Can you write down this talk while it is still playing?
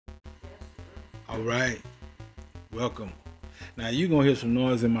All right, welcome. Now you're gonna hear some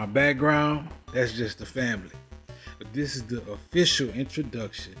noise in my background. That's just the family. But this is the official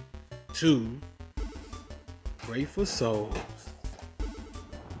introduction to Grateful Souls.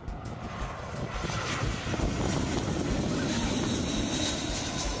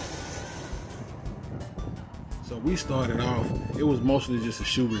 So we started off, it was mostly just a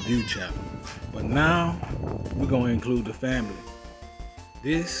shoe review channel. But now we're gonna include the family.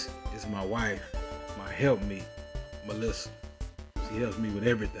 This is my wife, my helpmeet, Melissa. She helps me with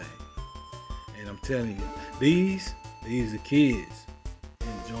everything. And I'm telling you, these are kids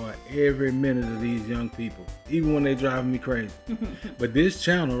enjoy every minute of these young people, even when they driving me crazy. But this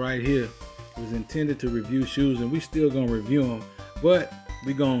channel right here was intended to review shoes, and we still gonna review them, but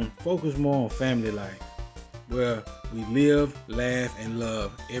we gonna focus more on family life, where we live, laugh, and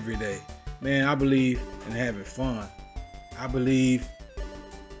love every day. Man, I believe in having fun. I believe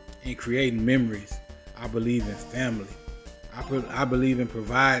in creating memories. I believe in family. I believe in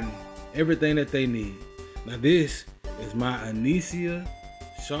providing everything that they need. Now this is my Anicia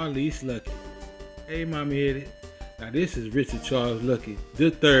Charlize Lucky. Hey, mommy hit it. Now this is Richard Charles Lucky the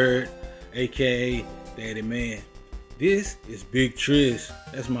third, aka Daddy Man. This is Big Trish.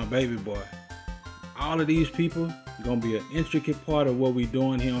 That's my baby boy. All of these people are gonna be an intricate part of what we're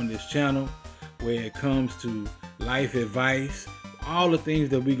doing here on this channel, where it comes to life advice, all the things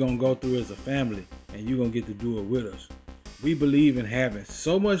that we're gonna go through as a family, and you're gonna get to do it with us. We believe in having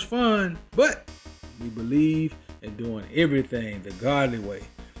so much fun, but we believe in doing everything the godly way.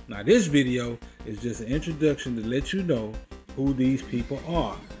 Now this video is just an introduction to let you know who these people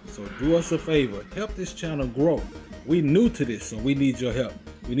are. So do us a favor, help this channel grow. We new to this, so we need your help.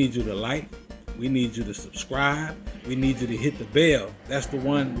 We need you to like, we need you to subscribe, we need you to hit the bell. That's the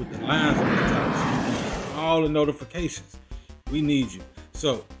one with the lines on the top, so you get all the notifications. We need you.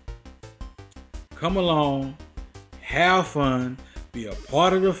 So come along, have fun, be a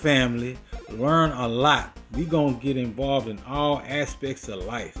part of the family, learn a lot. We gonna get involved in all aspects of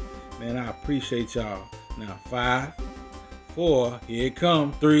life. Man, I appreciate y'all. Now 5, 4, here it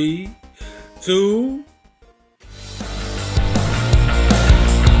come. 3, 2.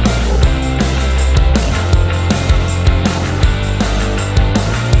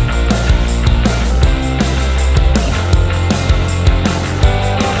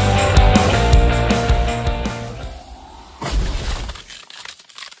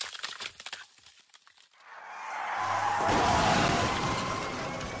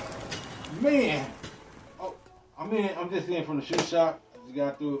 Man, oh, I'm just in from the shoe shop. I just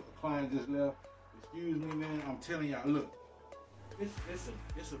got through. A client just left. Excuse me, man. I'm telling y'all, look,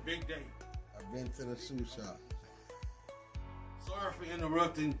 it's a big day. I've been to the shoe shop. Sorry for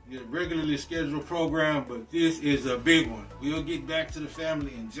interrupting your regularly scheduled program, but this is a big one. We'll get back to the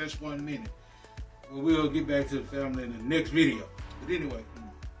family in just 1 minute. Well, we'll get back to the family in the next video. But anyway,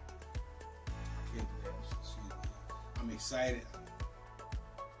 I can't do that. I'm excited.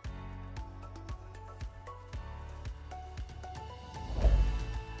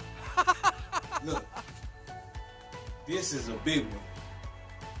 Look, this is a big one.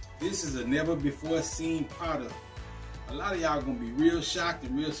 This is a never before seen product. A lot of y'all gonna be real shocked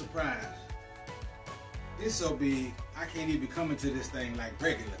and real surprised. This so big, I can't even come into this thing like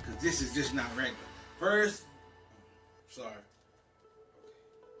regular, because this is just not regular. First, sorry.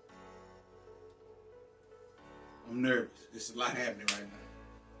 I'm nervous. There's a lot happening right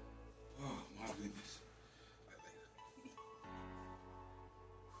now. Oh my goodness.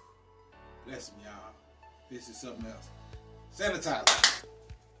 Bless me, y'all. This is something else. Sanitizer.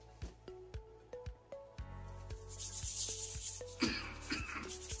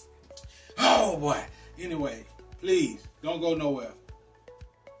 Oh boy. Anyway, please don't go nowhere.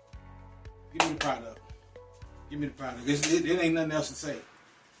 Give me the product. Give me the product. It ain't nothing else to say.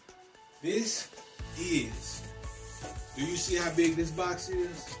 This is. Do you see how big this box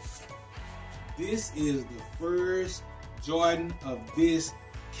is? This is the first Jordan of this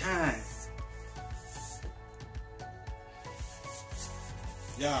kind.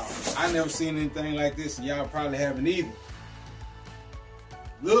 Y'all, I never seen anything like this, and y'all probably haven't either.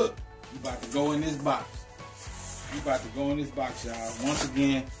 Look, you about to go in this box. You about to go in this box, y'all. Once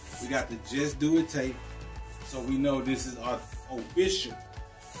again, we got the Just Do It tape, so we know this is our official.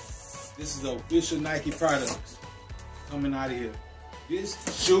 This is the official Nike products coming out of here. This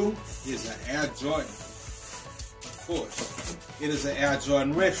shoe is an Air Jordan. Of course, it is an Air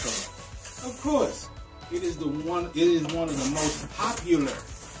Jordan Retro. Of course. It is one of the most popular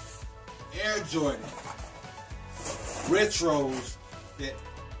Air Jordan retros that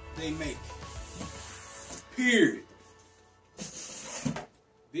they make. Period.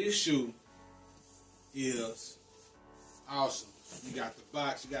 This shoe is awesome. You got the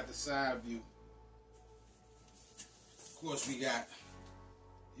box, you got the side view. Of course, we got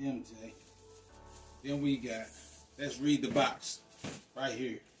MJ. Then we got, let's read the box right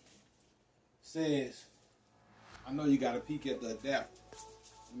here. Says, I know you got to peek at the adapter.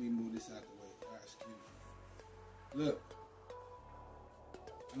 Let me move this out the way. All right, excuse me. Look.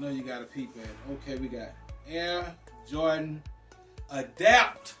 I know you got to peek at it. Okay, we got Air Jordan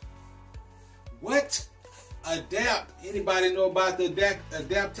Adapt. What? Adapt. Anybody know about the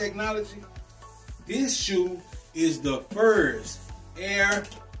Adapt technology? This shoe is the first Air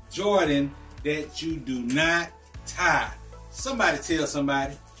Jordan that you do not tie. Somebody tell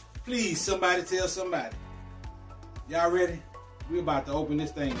somebody. Please, somebody tell somebody. Y'all ready? We're about to open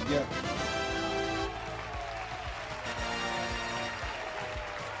this thing together.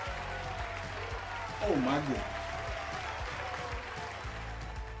 Oh my goodness.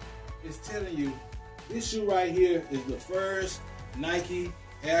 It's telling you, this shoe right here is the first Nike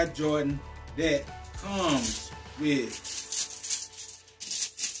Air Jordan that comes with,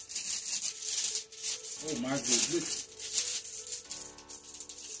 oh my goodness.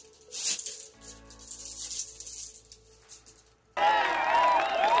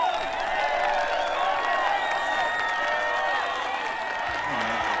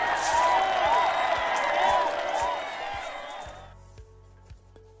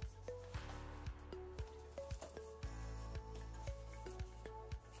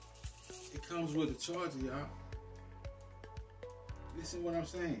 It comes with a charger, y'all. Listen what I'm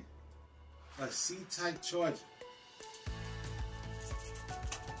saying. A C-type charger.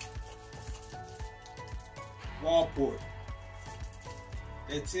 Wall port.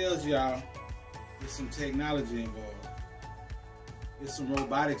 That tells y'all there's some technology involved. There's some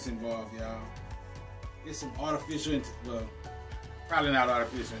robotics involved, y'all. There's some artificial, well, probably not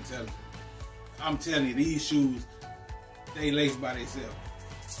artificial intelligence. I'm telling you, these shoes, they lace by themselves.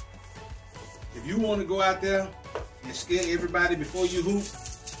 If you want to go out there and scare everybody before you hoop,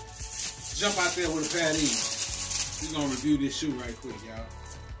 jump out there with a pair of these. We're going to review this shoe right quick, y'all.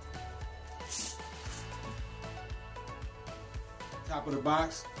 Top of the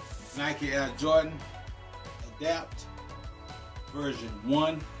box, Nike Air Jordan Adapt version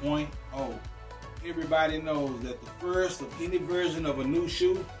 1.0. Everybody knows that the first of any version of a new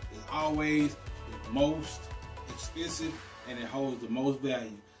shoe is always the most expensive and it holds the most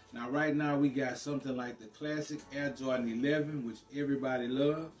value. Now, right now, we got something like the classic Air Jordan 11, which everybody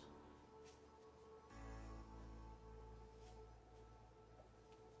loves.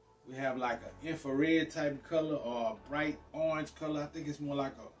 We have like an infrared type of color or a bright orange color. I think it's more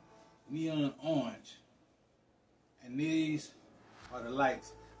like a neon orange. And these are the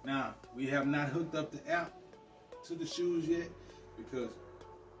lights. Now, we have not hooked up the app to the shoes yet because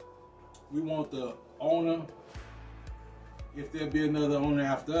we want the owner, if there'll be another owner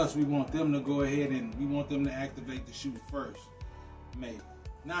after us, we want them to go ahead and we want them to activate the shoe first. Maybe.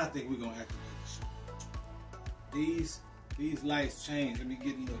 Now I think we're going to activate the shoe. These lights change. Let me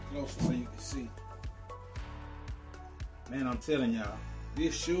get a little closer so you can see. Man, I'm telling y'all,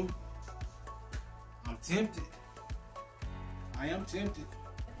 this shoe, I'm tempted. I am tempted.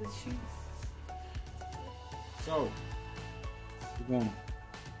 The shoes. So, we're going.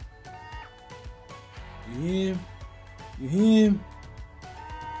 You hear him? You hear him?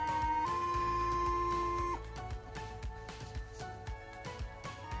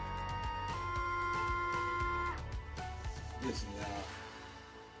 Listen, y'all.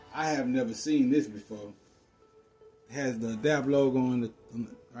 I have never seen this before. It has the Adapt logo on the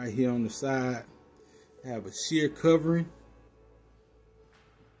right here on the side. It have a sheer covering.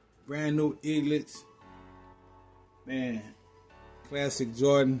 Brand new eaglets. Man, classic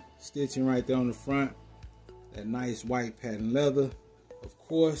Jordan stitching right there on the front. That nice white patent leather. Of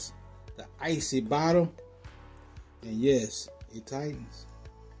course, the icy bottom. And yes, it tightens.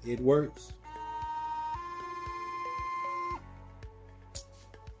 It works.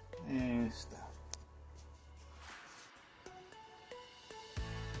 And stop.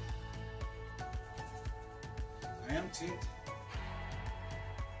 I am tempted.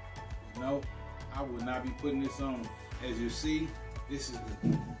 But no, I will not be putting this on. As you see, this is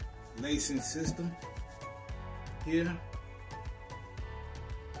the lacing system. Here,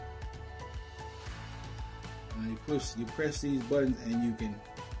 and you press these buttons and you can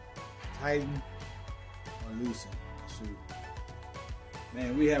tighten or loosen the shoe.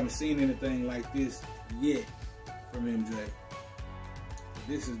 Man, we haven't seen anything like this yet from MJ.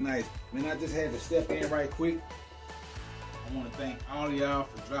 This is nice. Man, I just had to step in right quick. I want to thank all of y'all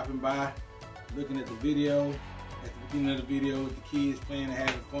for dropping by, looking at the video, at the beginning of the video with the kids playing and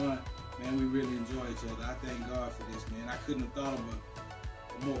having fun. Man, we really enjoy each other. I thank God for this, man. I couldn't have thought of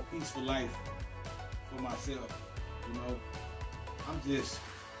a more peaceful life for myself. You know, I'm just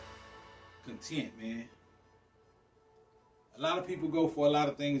content, man. A lot of people go for a lot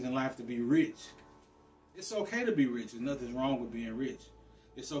of things in life to be rich. It's okay to be rich. There's nothing wrong with being rich.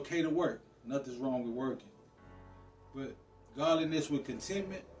 It's okay to work. Nothing's wrong with working. But godliness with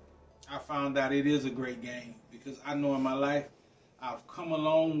contentment, I found out it is a great game, because I know in my life I've come a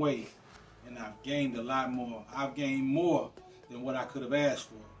long way and I've gained a lot more. I've gained more than what I could have asked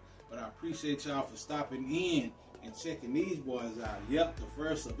for. But I appreciate y'all for stopping in and checking these boys out. Yep, the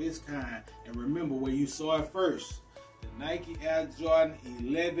first of its kind. And remember where you saw it first. The Nike Air Jordan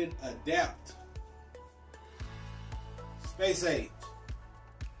 11 Adapt. Space age.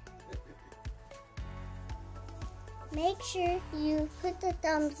 Make sure you put the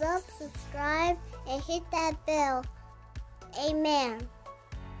thumbs up, subscribe, and hit that bell. Amen.